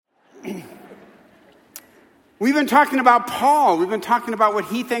We've been talking about Paul. We've been talking about what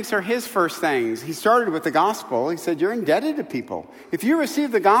he thinks are his first things. He started with the gospel. He said, you're indebted to people. If you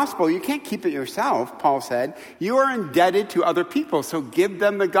receive the gospel, you can't keep it yourself, Paul said. You are indebted to other people, so give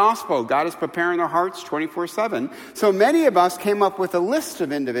them the gospel. God is preparing their hearts 24/7. So many of us came up with a list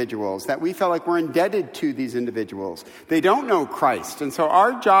of individuals that we felt like we're indebted to these individuals. They don't know Christ. And so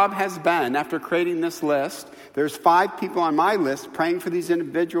our job has been, after creating this list, there's 5 people on my list praying for these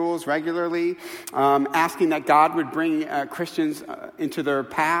individuals regularly, asking that God would bring Christians into their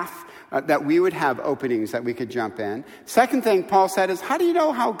path, that we would have openings that we could jump in. Second thing Paul said is, how do you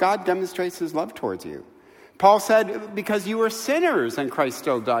know how God demonstrates his love towards you? Paul said, because you were sinners and Christ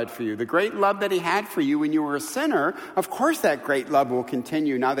still died for you. The great love that he had for you when you were a sinner, of course that great love will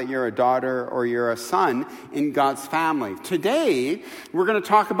continue now that you're a daughter or you're a son in God's family. Today, we're going to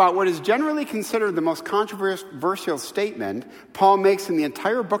talk about what is generally considered the most controversial statement Paul makes in the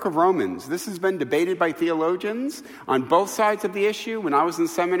entire book of Romans. This has been debated by theologians on both sides of the issue. When I was in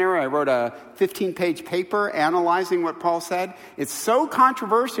seminary, I wrote a 15-page paper analyzing what Paul said. It's so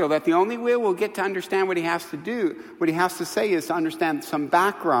controversial that the only way we'll get to understand what he has to say is to understand some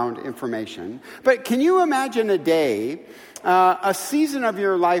background information. But can you imagine a day, a season of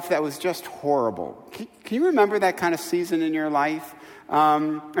your life that was just horrible? Can you remember that kind of season in your life?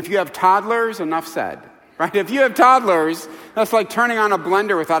 If you have toddlers, enough said. Right? If you have toddlers, that's like turning on a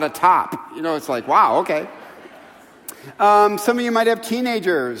blender without a top. You know, it's like, wow, okay. Some of you might have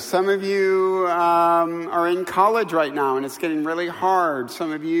teenagers. Some of you are in college right now and it's getting really hard.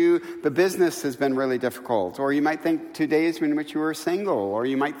 Some of you, the business has been really difficult. Or you might think 2 days in which you were single. Or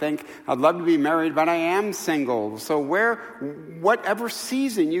you might think, I'd love to be married, but I am single. So whatever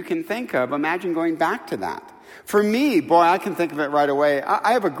season you can think of, imagine going back to that. For me, boy, I can think of it right away.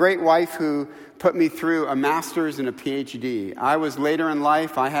 I have a great wife who put me through a master's and a PhD. I was later in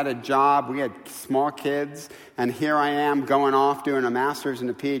life. I had a job. We had small kids. And here I am going off doing a master's and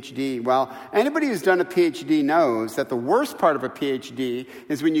a PhD. Well, anybody who's done a PhD knows that the worst part of a PhD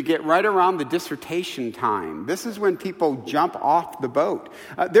is when you get right around the dissertation time. This is when people jump off the boat.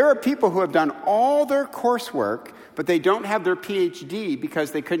 There are people who have done all their coursework, but they don't have their PhD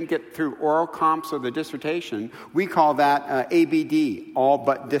because they couldn't get through oral comps or the dissertation. We call that ABD, all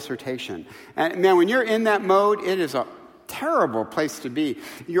but dissertation. And man, when you're in that mode, it is a terrible place to be.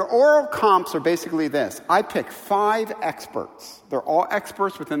 Your oral comps are basically this. I pick 5 experts. They're all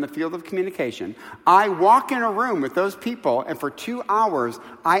experts within the field of communication. I walk in a room with those people, and for 2 hours,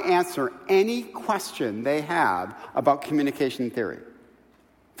 I answer any question they have about communication theory.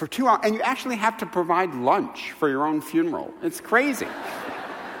 For 2 hours. And you actually have to provide lunch for your own funeral. It's crazy.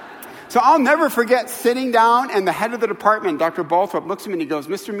 So I'll never forget sitting down, and the head of the department, Dr. Balthrop, looks at me and he goes,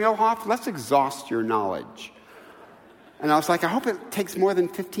 Mr. Muehlhoff, let's exhaust your knowledge. And I was like, I hope it takes more than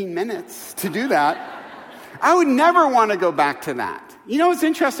 15 minutes to do that. I would never want to go back to that. You know what's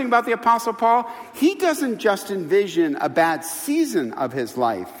interesting about the Apostle Paul? He doesn't just envision a bad season of his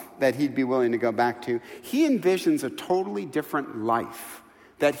life that he'd be willing to go back to. He envisions a totally different life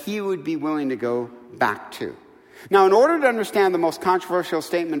that he would be willing to go back to. Now, in order to understand the most controversial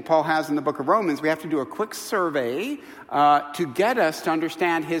statement Paul has in the book of Romans, we have to do a quick survey to get us to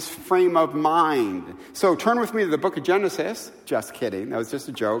understand his frame of mind. So turn with me to the book of Genesis. Just kidding. That was just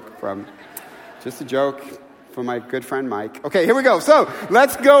a joke from my good friend Mike. Okay, here we go. So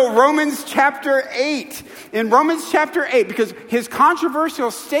let's go Romans chapter 8. In Romans chapter 8, because his controversial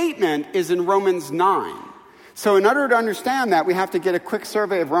statement is in Romans 9. So in order to understand that, we have to get a quick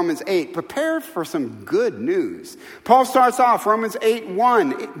survey of Romans 8. Prepare for some good news. Paul starts off Romans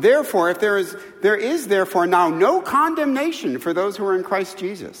 8:1. Therefore, there is therefore now no condemnation for those who are in Christ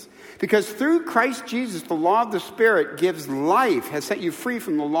Jesus. Because through Christ Jesus, the law of the Spirit gives life, has set you free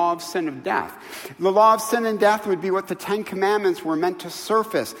from the law of sin and death. The law of sin and death would be what the Ten Commandments were meant to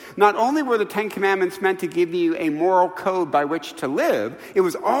surface. Not only were the Ten Commandments meant to give you a moral code by which to live, it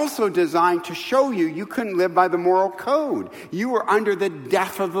was also designed to show you couldn't live by the moral code. You were under the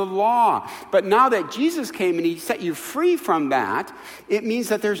death of the law. But now that Jesus came and he set you free from that, it means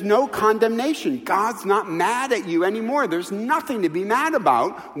that there's no condemnation. God's not mad at you anymore. There's nothing to be mad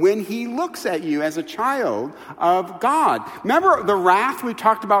about when he looks at you as a child of God. Remember the wrath we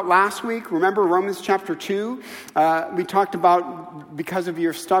talked about last week? Remember Romans chapter 2? We talked about because of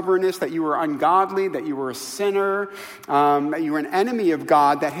your stubbornness that you were ungodly, that you were a sinner, that you were an enemy of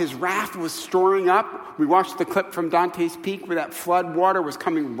God, that his wrath was storing up. We watched the clip from Dante's Peak where that flood water was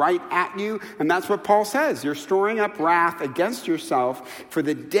coming right at you. And that's what Paul says. You're storing up wrath against yourself for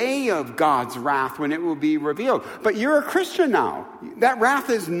the day of God's wrath when it will be revealed. But you're a Christian now. That wrath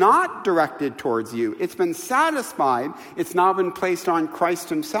is not not directed towards you. It's been satisfied. It's now been placed on Christ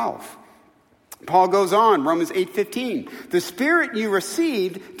himself. Paul goes on, Romans 8:15. The Spirit you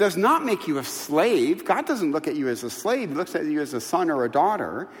received does not make you a slave. God doesn't look at you as a slave. He looks at you as a son or a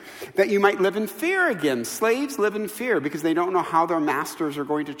daughter, that you might live in fear again. Slaves live in fear because they don't know how their masters are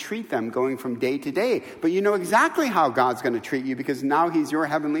going to treat them going from day to day. But you know exactly how God's going to treat you because now he's your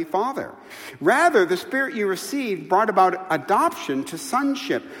heavenly Father. Rather, the Spirit you received brought about adoption to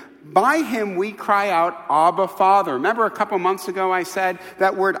sonship. By him we cry out, Abba, Father. Remember a couple months ago I said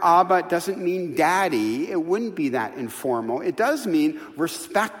that word Abba doesn't mean daddy. It wouldn't be that informal. It does mean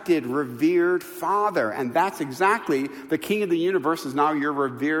respected, revered Father. And that's exactly, the King of the universe is now your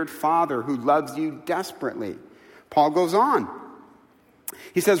revered Father who loves you desperately. Paul goes on.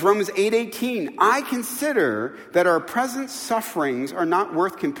 He says, Romans 8:18, I consider that our present sufferings are not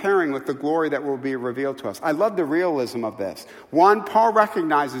worth comparing with the glory that will be revealed to us. I love the realism of this. One, Paul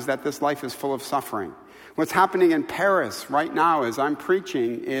recognizes that this life is full of suffering. What's happening in Paris right now as I'm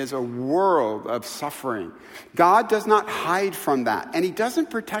preaching is a world of suffering. God does not hide from that, and he doesn't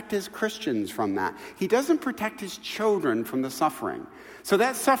protect his Christians from that. He doesn't protect his children from the suffering. So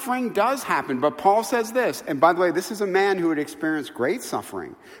that suffering does happen, but Paul says this, and by the way, this is a man who had experienced great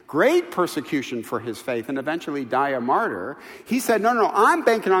suffering, great persecution for his faith, and eventually die a martyr. He said, no, I'm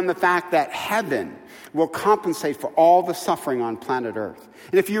banking on the fact that heaven will compensate for all the suffering on planet Earth.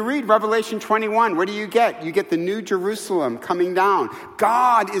 And if you read Revelation 21, what do you get? You get the New Jerusalem coming down.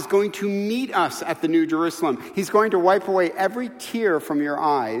 God is going to meet us at the New Jerusalem. He's going to wipe away every tear from your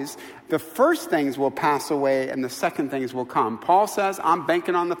eyes. The first things will pass away and the second things will come. Paul says, I'm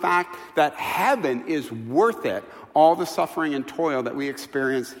banking on the fact that heaven is worth it, all the suffering and toil that we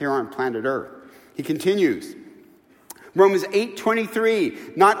experience here on planet Earth. He continues, Romans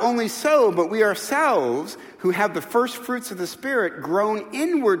 8:23, not only so, but we ourselves who have the first fruits of the Spirit groan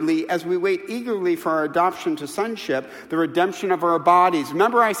inwardly as we wait eagerly for our adoption to sonship, the redemption of our bodies.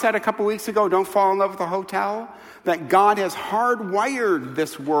 Remember I said a couple weeks ago, don't fall in love with a hotel? That God has hardwired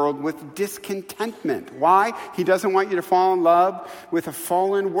this world with discontentment. Why? He doesn't want you to fall in love with a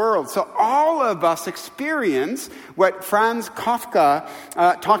fallen world. So all of us experience what Franz Kafka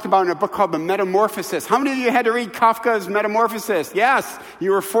talked about in a book called The Metamorphosis. How many of you had to read Kafka's Metamorphosis? Yes,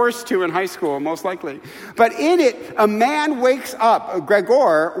 you were forced to in high school, most likely. But in it, a man wakes up,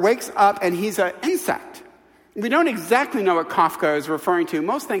 Gregor wakes up, and he's an insect. We don't exactly know what Kafka is referring to.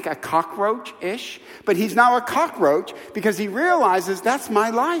 Most think a cockroach-ish, but he's now a cockroach because he realizes that's my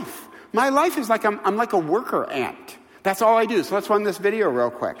life. My life is like I'm like a worker ant. That's all I do. So let's run this video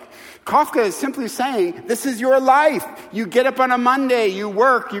real quick. Kafka is simply saying, this is your life. You get up on a Monday, you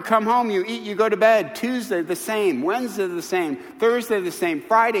work, you come home, you eat, you go to bed. Tuesday the same, Wednesday the same, Thursday the same,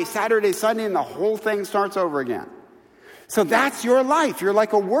 Friday, Saturday, Sunday, and the whole thing starts over again. So that's your life. You're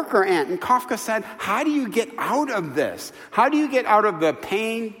like a worker ant. And Kafka said, how do you get out of this? How do you get out of the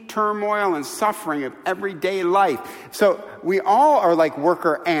pain, turmoil, and suffering of everyday life? So we all are like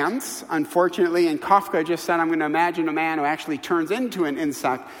worker ants, unfortunately. And Kafka just said, I'm going to imagine a man who actually turns into an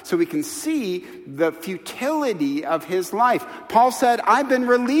insect so we can see the futility of his life. Paul said, I've been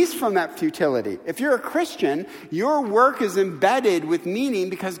released from that futility. If you're a Christian, your work is embedded with meaning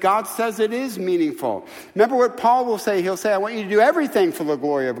because God says it is meaningful. Remember what Paul will say? He'll say, I want you to do everything for the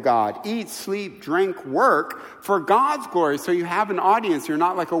glory of God. Eat, sleep, drink, work for God's glory. So you have an audience. You're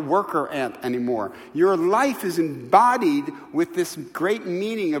not like a worker ant anymore. Your life is embodied with this great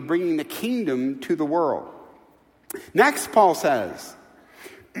meaning of bringing the kingdom to the world. Next, Paul says,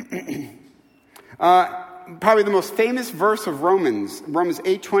 probably the most famous verse of Romans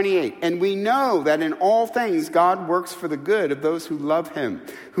 8:28. And we know that in all things God works for the good of those who love him,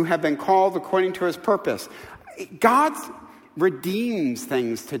 who have been called according to his purpose. God redeems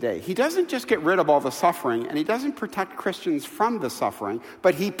things today. He doesn't just get rid of all the suffering, and he doesn't protect Christians from the suffering,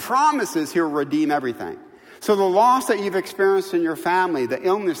 but he promises he'll redeem everything. So the loss that you've experienced in your family, the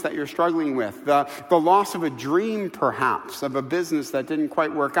illness that you're struggling with, the loss of a dream perhaps, of a business that didn't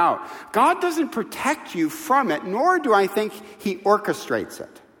quite work out, God doesn't protect you from it, nor do I think he orchestrates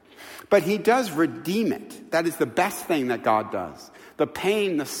it. But he does redeem it. That is the best thing that God does. The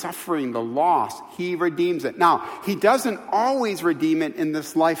pain, the suffering, the loss, he redeems it. Now, he doesn't always redeem it in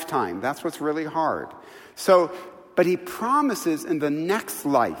this lifetime. That's what's really hard. But he promises in the next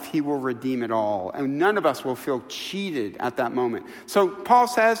life he will redeem it all. And none of us will feel cheated at that moment. So Paul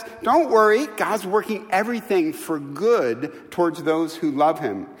says, don't worry. God's working everything for good towards those who love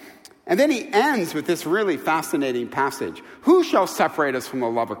him. And then he ends with this really fascinating passage. Who shall separate us from the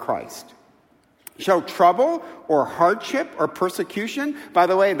love of Christ? show trouble or hardship or persecution. By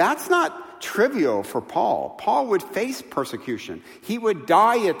the way, that's not trivial for Paul. Paul would face persecution. He would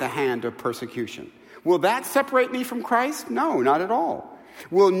die at the hand of persecution. Will that separate me from Christ? No, not at all.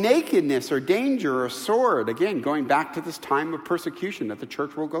 Will nakedness or danger or sword, again, going back to this time of persecution that the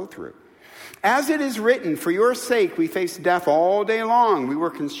church will go through. As it is written, for your sake we face death all day long. We were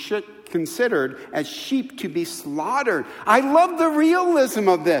considered as sheep to be slaughtered. I love the realism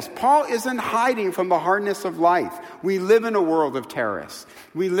of this. Paul isn't hiding from the hardness of life. We live in a world of terrorists.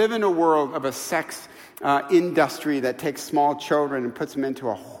 We live in a world of a sex industry that takes small children and puts them into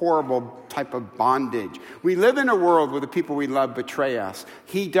a horrible type of bondage. We live in a world where the people we love betray us.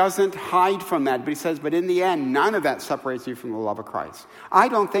 He doesn't hide from that, but he says, but in the end, none of that separates you from the love of Christ. I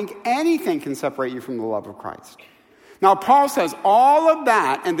don't think anything can separate you from the love of Christ. Now, Paul says all of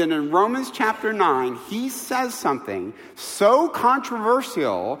that, and then in Romans chapter 9, he says something so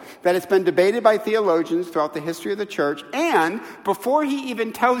controversial that it's been debated by theologians throughout the history of the church, and before he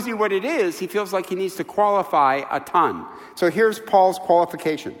even tells you what it is, he feels like he needs to qualify a ton. So here's Paul's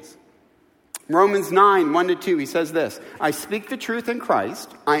qualifications. Romans 9, 1-2, he says this, I speak the truth in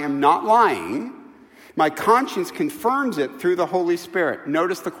Christ, I am not lying. My conscience confirms it through the Holy Spirit.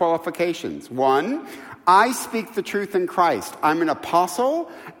 Notice the qualifications. 1, I speak the truth in Christ. I'm an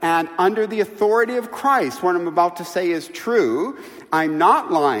apostle, and under the authority of Christ, what I'm about to say is true. I'm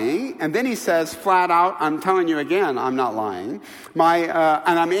not lying. And then he says flat out, I'm telling you again, I'm not lying.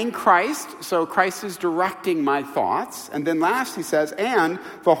 And I'm in Christ, so Christ is directing my thoughts. And then last he says, and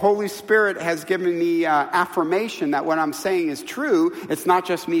the Holy Spirit has given me affirmation that what I'm saying is true. It's not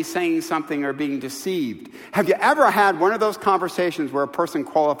just me saying something or being deceived. Have you ever had one of those conversations where a person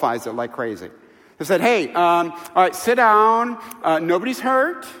qualifies it like crazy? They said, hey, all right, sit down. Nobody's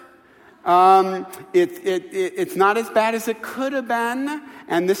hurt. It's not as bad as it could have been.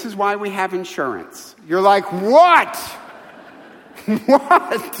 And this is why we have insurance. You're like, what?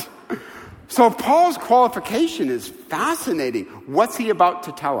 What? So Paul's qualification is fascinating. What's he about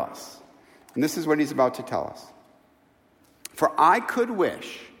to tell us? And this is what he's about to tell us. For I could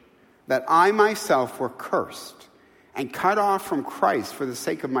wish that I myself were cursed and cut off from Christ for the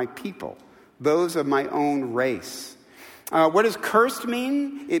sake of my people, those of my own race. What does cursed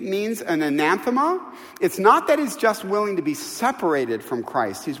mean? It means an anathema. It's not that he's just willing to be separated from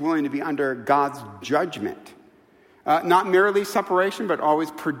Christ. He's willing to be under God's judgment. Not merely separation, but always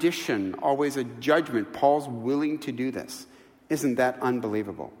perdition, always a judgment. Paul's willing to do this. Isn't that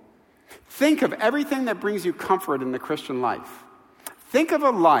unbelievable? Think of everything that brings you comfort in the Christian life. Think of a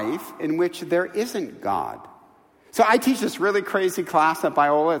life in which there isn't God. So I teach this really crazy class at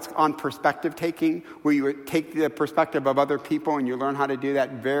Biola. It's on perspective taking, where you take the perspective of other people and you learn how to do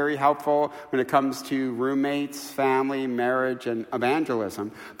that. Very helpful when it comes to roommates, family, marriage, and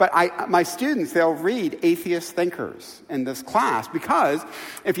evangelism. But my students, they'll read atheist thinkers in this class, because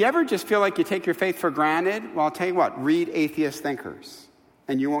if you ever just feel like you take your faith for granted, well, I'll tell you what, read atheist thinkers.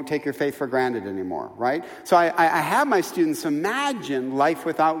 And you won't take your faith for granted anymore, right? So I have my students imagine life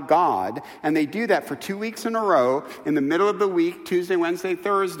without God, and they do that for 2 weeks in a row. In the middle of the week, Tuesday, Wednesday,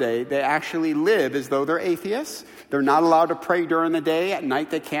 Thursday, they actually live as though they're atheists. They're not allowed to pray during the day. At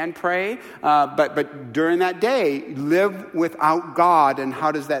night they can pray. But during that day, live without God, and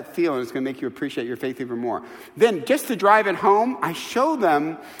how does that feel? And it's going to make you appreciate your faith even more. Then, just to drive it home, I show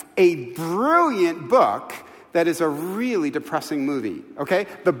them a brilliant book that is a really depressing movie, okay?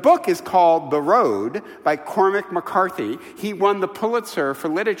 The book is called The Road by Cormac McCarthy. He won the Pulitzer for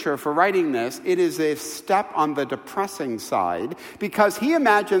literature for writing this. It is a step on the depressing side, because he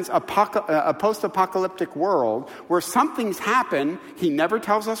imagines a post-apocalyptic world where something's happened. He never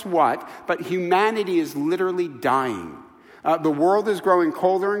tells us what, but humanity is literally dying. The world is growing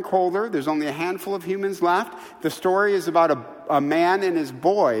colder and colder. There's only a handful of humans left. The story is about a man and his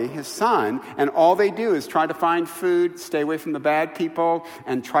boy, his son, and all they do is try to find food, stay away from the bad people,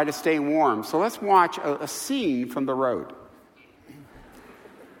 and try to stay warm. So let's watch a scene from The Road.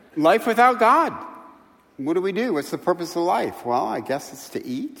 Life without God. What do we do? What's the purpose of life? Well, I guess it's to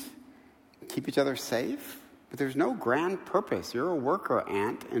eat, keep each other safe, but there's no grand purpose. You're a worker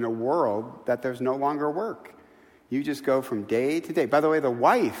ant in a world that there's no longer work. You just go from day to day. By the way, the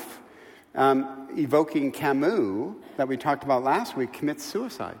wife, evoking Camus, that we talked about last week, commits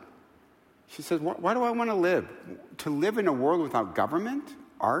suicide. She says, why do I want to live? To live in a world without government,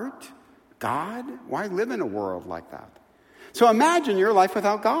 art, God? Why live in a world like that? So imagine your life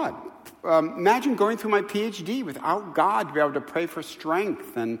without God. Imagine going through my PhD without God, to be able to pray for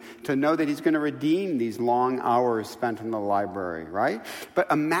strength and to know that he's going to redeem these long hours spent in the library, right?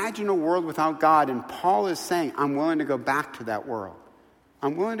 But imagine a world without God, and Paul is saying, I'm willing to go back to that world.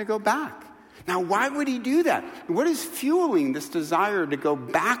 I'm willing to go back. Now, why would he do that? What is fueling this desire to go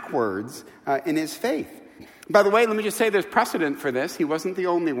backwards in his faith? By the way, let me just say there's precedent for this. He wasn't the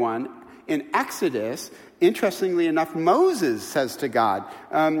only one. In Exodus, interestingly enough, Moses says to God,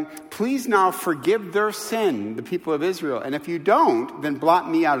 please now forgive their sin, the people of Israel. And if you don't, then blot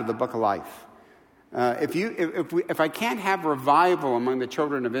me out of the book of life. If I can't have revival among the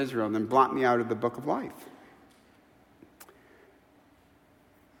children of Israel, then blot me out of the book of life.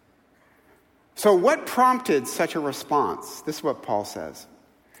 So what prompted such a response? This is what Paul says.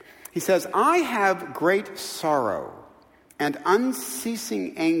 He says, I have great sorrow and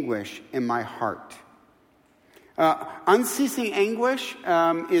unceasing anguish in my heart. Unceasing anguish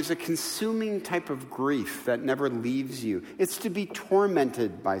is a consuming type of grief that never leaves you. It's to be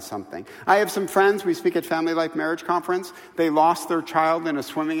tormented by something. I have some friends, we speak at Family Life Marriage Conference. They lost their child in a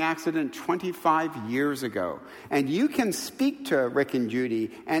swimming accident 25 years ago. And you can speak to Rick and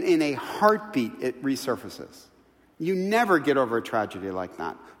Judy, and in a heartbeat, it resurfaces. You never get over a tragedy like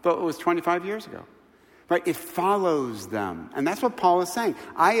that. But it was 25 years ago. Right? It follows them. And that's what Paul is saying.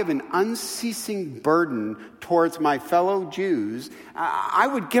 I have an unceasing burden towards my fellow Jews. I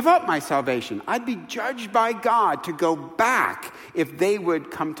would give up my salvation. I'd be judged by God to go back if they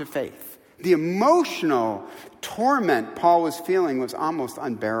would come to faith. The emotional torment Paul was feeling was almost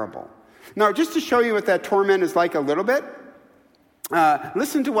unbearable. Now, just to show you what that torment is like a little bit,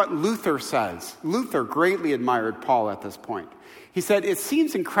 listen to what Luther says. Luther greatly admired Paul at this point. He said, it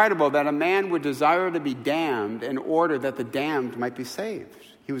seems incredible that a man would desire to be damned in order that the damned might be saved.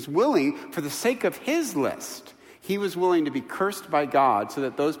 He was willing, for the sake of his list, he was willing to be cursed by God so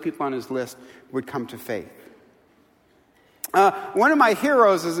that those people on his list would come to faith. One of my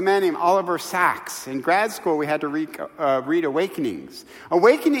heroes is a man named Oliver Sacks. In grad school, we had to read Awakenings.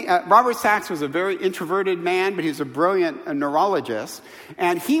 Robert Sacks was a very introverted man, but he was a brilliant neurologist.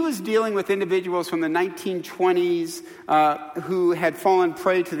 And he was dealing with individuals from the 1920s who had fallen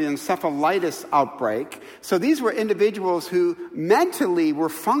prey to the encephalitis outbreak. So these were individuals who mentally were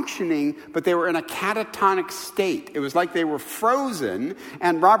functioning, but they were in a catatonic state. It was like they were frozen.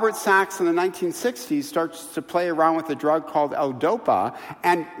 And Robert Sacks in the 1960s starts to play around with a drug called L-Dopa,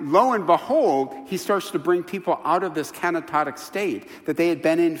 and lo and behold, he starts to bring people out of this catatonic state that they had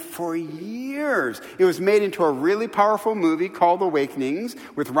been in for years. It was made into a really powerful movie called Awakenings,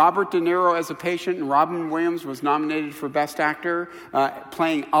 with Robert De Niro as a patient, and Robin Williams was nominated for Best Actor,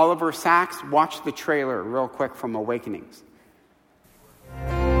 playing Oliver Sacks. Watch the trailer real quick from Awakenings.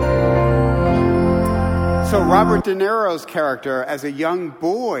 So Robert De Niro's character, as a young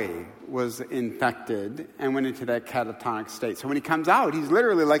boy, was infected and went into that catatonic state. So when he comes out, he's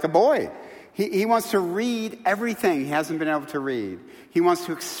literally like a boy. He wants to read everything he hasn't been able to read. He wants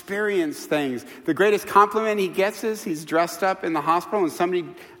to experience things. The greatest compliment he gets is he's dressed up in the hospital and somebody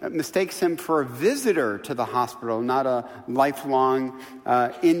mistakes him for a visitor to the hospital, not a lifelong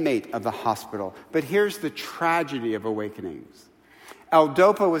inmate of the hospital. But here's the tragedy of Awakenings.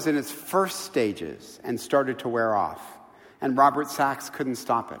 L-Dopa was in its first stages and started to wear off. And Robert Sacks couldn't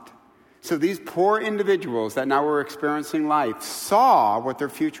stop it. So these poor individuals that now were experiencing life saw what their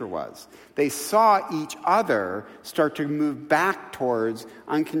future was. They saw each other start to move back towards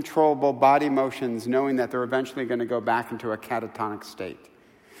uncontrollable body motions, knowing that they're eventually going to go back into a catatonic state.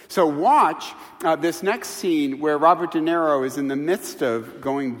 So watch this next scene where Robert De Niro is in the midst of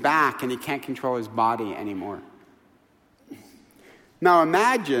going back and he can't control his body anymore. Now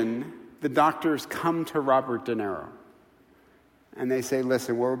imagine the doctors come to Robert De Niro. And they say,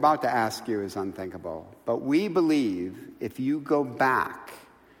 listen, what we're about to ask you is unthinkable. But we believe if you go back,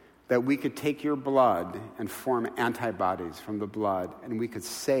 that we could take your blood and form antibodies from the blood, and we could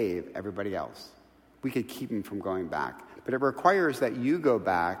save everybody else. We could keep them from going back. But it requires that you go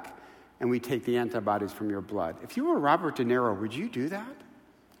back and we take the antibodies from your blood. If you were Robert De Niro, would you do that?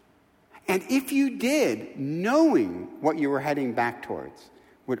 And if you did, knowing what you were heading back towards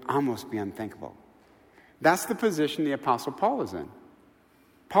would almost be unthinkable. That's the position the Apostle Paul is in.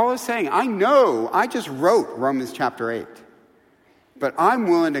 Paul is saying, I know, I just wrote Romans chapter 8, but I'm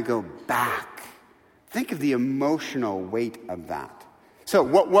willing to go back. Think of the emotional weight of that. So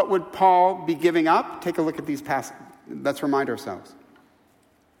what would Paul be giving up? Take a look at these passages. Let's remind ourselves.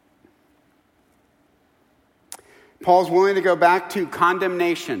 Paul's willing to go back to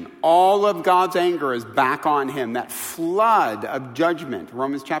condemnation. All of God's anger is back on him. That flood of judgment,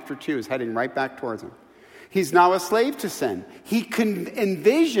 Romans chapter 2, is heading right back towards him. He's now a slave to sin. He can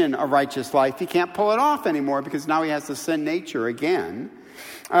envision a righteous life. He can't pull it off anymore because now he has the sin nature again.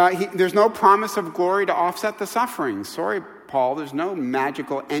 There's no promise of glory to offset the suffering. Sorry, Paul. There's no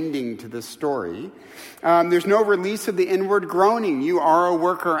magical ending to this story. There's no release of the inward groaning. You are a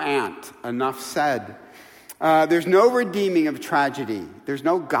worker ant. Enough said. There's no redeeming of tragedy. There's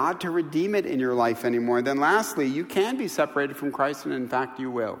no God to redeem it in your life anymore. And then lastly, you can be separated from Christ, and in fact, you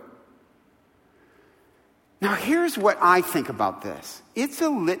will. Now, here's what I think about this. It's a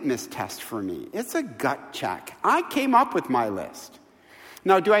litmus test for me. It's a gut check. I came up with my list.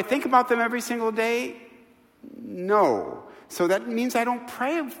 Now, do I think about them every single day? No. So that means I don't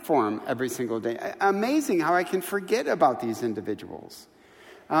pray for them every single day. Amazing how I can forget about these individuals.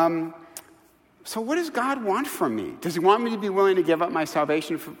 So what does God want from me? Does he want me to be willing to give up my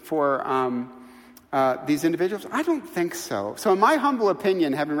salvation for these individuals? I don't think so. So in my humble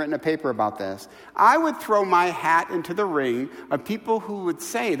opinion, having written a paper about this, I would throw my hat into the ring of people who would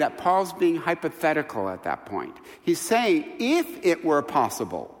say that Paul's being hypothetical at that point. He's saying, if it were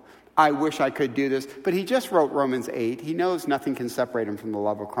possible, I wish I could do this. But he just wrote Romans 8. He knows nothing can separate him from the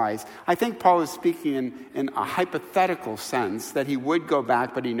love of Christ. I think Paul is speaking in a hypothetical sense that he would go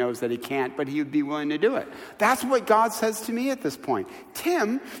back, but he knows that he can't, but he would be willing to do it. That's what God says to me at this point.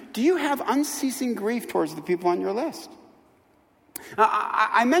 Tim, do you have unceasing grief towards the people on your list?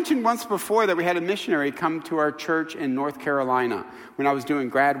 I mentioned once before that we had a missionary come to our church in North Carolina when I was doing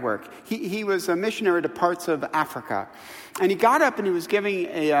grad work. He was a missionary to parts of Africa. And he got up and he was giving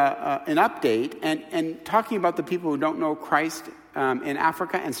an update and talking about the people who don't know Christ in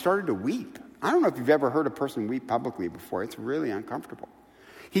Africa, and started to weep. I don't know if you've ever heard a person weep publicly before. It's really uncomfortable.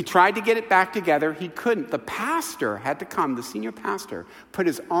 He tried to get it back together. He couldn't. The pastor had to come, the senior pastor, put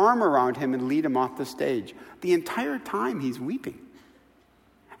his arm around him and lead him off the stage. The entire time he's weeping.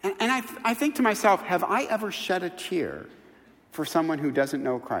 And I think to myself, have I ever shed a tear for someone who doesn't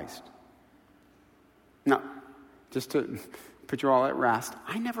know Christ? No. Just to put you all at rest,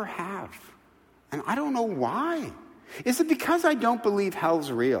 I never have. And I don't know why. Is it because I don't believe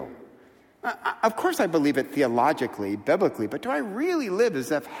hell's real? Of course I believe it theologically, biblically, but do I really live as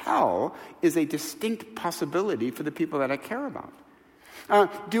if hell is a distinct possibility for the people that I care about?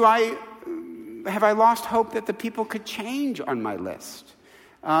 Have I lost hope that the people could change on my list?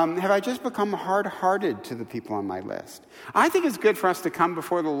 Have I just become hard-hearted to the people on my list? I think it's good for us to come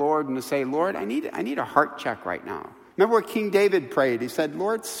before the Lord and to say, Lord, I need a heart check right now. Remember what King David prayed? He said,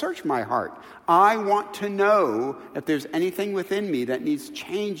 Lord, search my heart. I want to know if there's anything within me that needs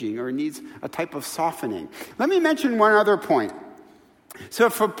changing or needs a type of softening. Let me mention one other point.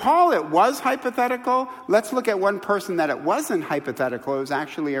 So for Paul, it was hypothetical. Let's look at one person that it wasn't hypothetical. It was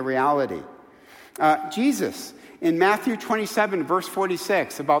actually a reality. Jesus. In Matthew 27, verse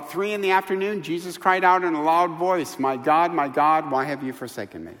 46, about 3 p.m, Jesus cried out in a loud voice, my God, why have you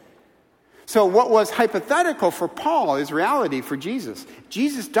forsaken me? So what was hypothetical for Paul is reality for Jesus.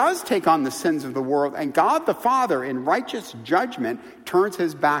 Jesus does take on the sins of the world, and God the Father, in righteous judgment, turns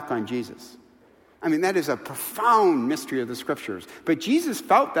his back on Jesus. I mean, that is a profound mystery of the Scriptures. But Jesus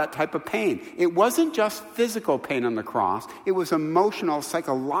felt that type of pain. It wasn't just physical pain on the cross. It was emotional,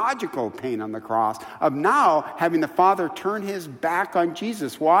 psychological pain on the cross of now having the Father turn his back on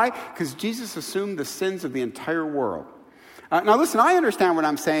Jesus. Why? Because Jesus assumed the sins of the entire world. Now listen, I understand what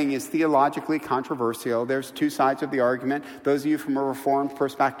I'm saying is theologically controversial. There's two sides of the argument. Those of you from a Reformed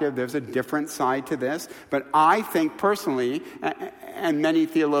perspective, there's a different side to this. But I think personally, and many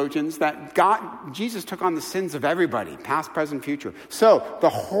theologians, that Jesus took on the sins of everybody, past, present, future. So the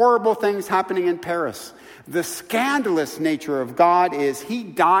horrible things happening in Paris, the scandalous nature of God is he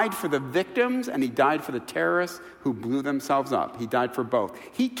died for the victims and he died for the terrorists who blew themselves up. He died for both.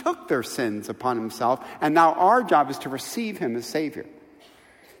 He took their sins upon himself, and now our job is to receive him as Savior.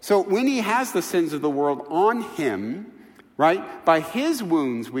 So when he has the sins of the world on him, right, by his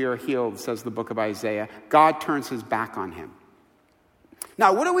wounds we are healed, says the book of Isaiah. God turns his back on him.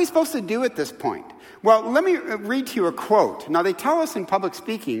 Now, what are we supposed to do at this point? Well, let me read to you a quote. Now, they tell us in public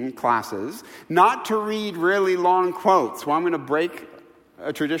speaking classes not to read really long quotes. Well, I'm going to break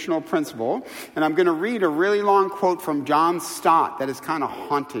a traditional principle, and I'm going to read a really long quote from John Stott that has kind of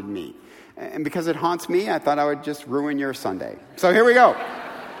haunted me. And because it haunts me, I thought I would just ruin your Sunday. So here we go.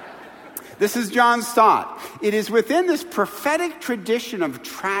 This is John Stott. It is within this prophetic tradition of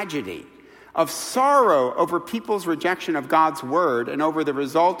tragedy, of sorrow over people's rejection of God's word and over the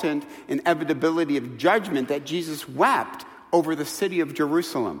resultant inevitability of judgment that Jesus wept over the city of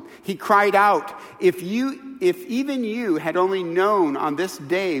Jerusalem. He cried out, if even you had only known on this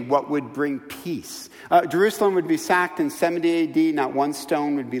day what would bring peace. Jerusalem would be sacked in 70 AD, not one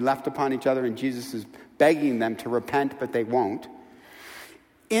stone would be left upon each other, and Jesus is begging them to repent, but they won't.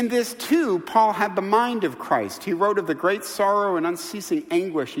 In this too, Paul had the mind of Christ. He wrote of the great sorrow and unceasing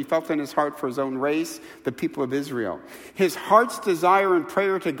anguish he felt in his heart for his own race, the people of Israel. His heart's desire and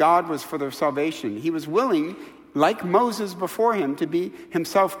prayer to God was for their salvation. He was willing, like Moses before him, to be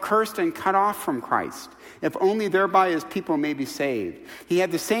himself cursed and cut off from Christ, if only thereby his people may be saved. He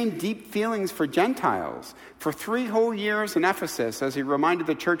had the same deep feelings for Gentiles. For 3 whole years in Ephesus, as he reminded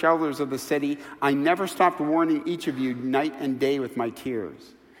the church elders of the city, I never stopped warning each of you night and day with my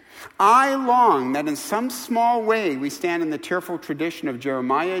tears. I long that in some small way we stand in the tearful tradition of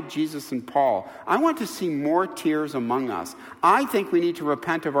Jeremiah, Jesus, and Paul. I want to see more tears among us. I think we need to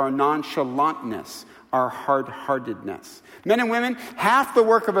repent of our nonchalantness, our hard-heartedness. Men and women, half the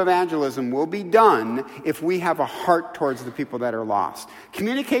work of evangelism will be done if we have a heart towards the people that are lost.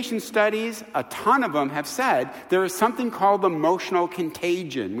 Communication studies, a ton of them have said there is something called emotional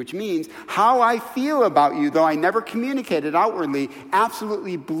contagion, which means how I feel about you, though I never communicate it outwardly,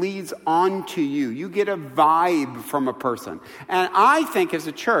 absolutely bleeds onto you. You get a vibe from a person. And I think as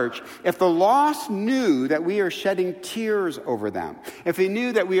a church, if the lost knew that we are shedding tears over them, if they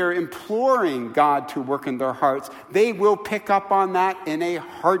knew that we are imploring God to work in their hearts, they will pick up on that in a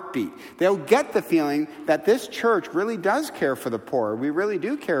heartbeat. They'll get the feeling that this church really does care for the poor. We really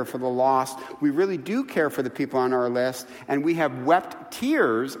do care for the lost. We really do care for the people on our list, and we have wept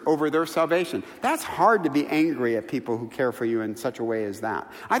tears over their salvation. That's hard to be angry at people who care for you in such a way as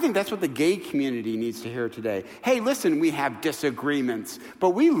that. I think that's what the gay community needs to hear today. Hey, listen, we have disagreements,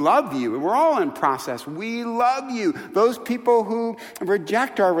 but we love you. We're all in process. We love you. Those people who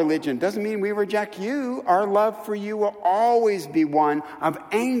reject our religion doesn't mean we reject you. Our love for you will always be one of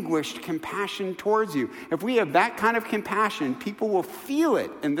anguished compassion towards you. If we have that kind of compassion, people will feel it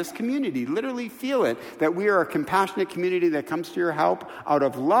in this community, literally feel it, that we are a compassionate community that comes to your help out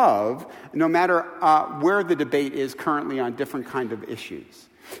of love, no matter where the debate is currently on different kind of issues.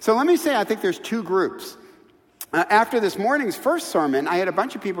 So let me say, I think there's 2 groups. After this morning's first sermon, I had a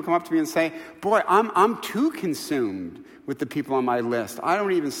bunch of people come up to me and say, boy, I'm too consumed with the people on my list. I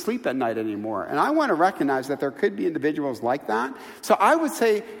don't even sleep at night anymore. And I want to recognize that there could be individuals like that. So I would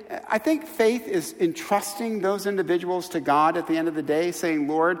say, I think faith is entrusting those individuals to God at the end of the day, saying,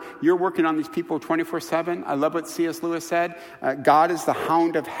 Lord, you're working on these people 24/7. I love what C.S. Lewis said. God is the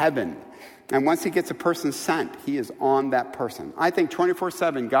hound of heaven. And once he gets a person sent, he is on that person. I think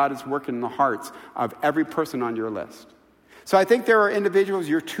 24/7, God is working in the hearts of every person on your list. So I think there are individuals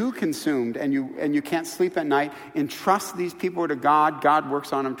you're too consumed and you can't sleep at night. Entrust these people to God. God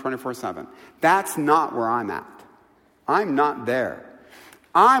works on them 24/7. That's not where I'm at. I'm not there.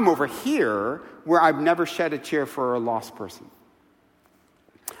 I'm over here where I've never shed a tear for a lost person.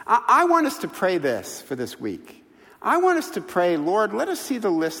 I want us to pray this for this week. I want us to pray, Lord, let us see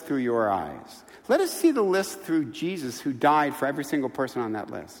the list through your eyes. Let us see the list through Jesus who died for every single person on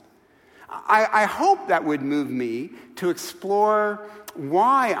that list. I hope that would move me to explore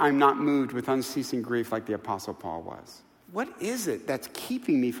why I'm not moved with unceasing grief like the Apostle Paul was. What is it that's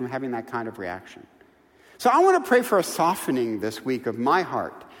keeping me from having that kind of reaction? So I want to pray for a softening this week of my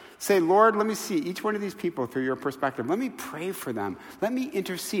heart. Say, Lord, let me see each one of these people through your perspective. Let me pray for them. Let me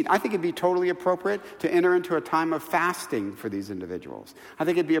intercede. I think it'd be totally appropriate to enter into a time of fasting for these individuals. I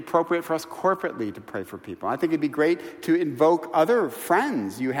think it'd be appropriate for us corporately to pray for people. I think it'd be great to invoke other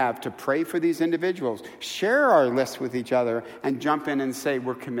friends you have to pray for these individuals. Share our list with each other and jump in and say,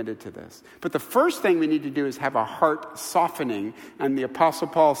 we're committed to this. But the first thing we need to do is have a heart softening. And the Apostle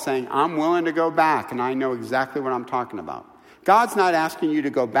Paul saying, I'm willing to go back, and I know exactly what I'm talking about. God's not asking you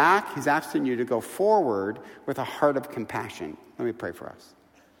to go back. He's asking you to go forward with a heart of compassion. Let me pray for us.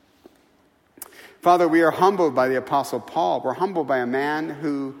 Father, we are humbled by the Apostle Paul. We're humbled by a man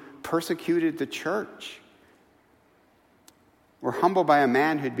who persecuted the church. We're humbled by a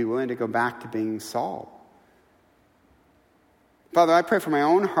man who'd be willing to go back to being Saul. Father, I pray for my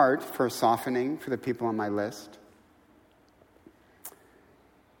own heart for a softening for the people on my list.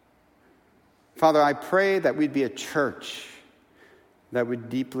 Father, I pray that we'd be a church that would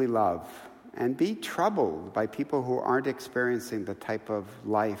deeply love and be troubled by people who aren't experiencing the type of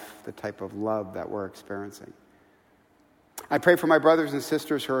life, the type of love that we're experiencing. I pray for my brothers and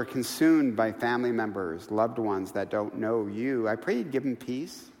sisters who are consumed by family members, loved ones that don't know you. I pray you'd give them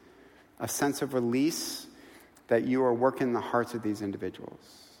peace, a sense of release, that you are working in the hearts of these individuals.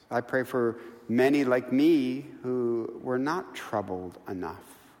 I pray for many like me who were not troubled enough.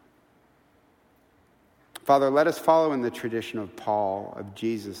 Father, let us follow in the tradition of Paul, of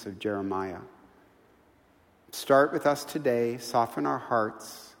Jesus, of Jeremiah. Start with us today, soften our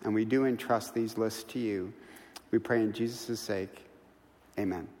hearts, and we do entrust these lists to you. We pray in Jesus' sake.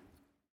 Amen.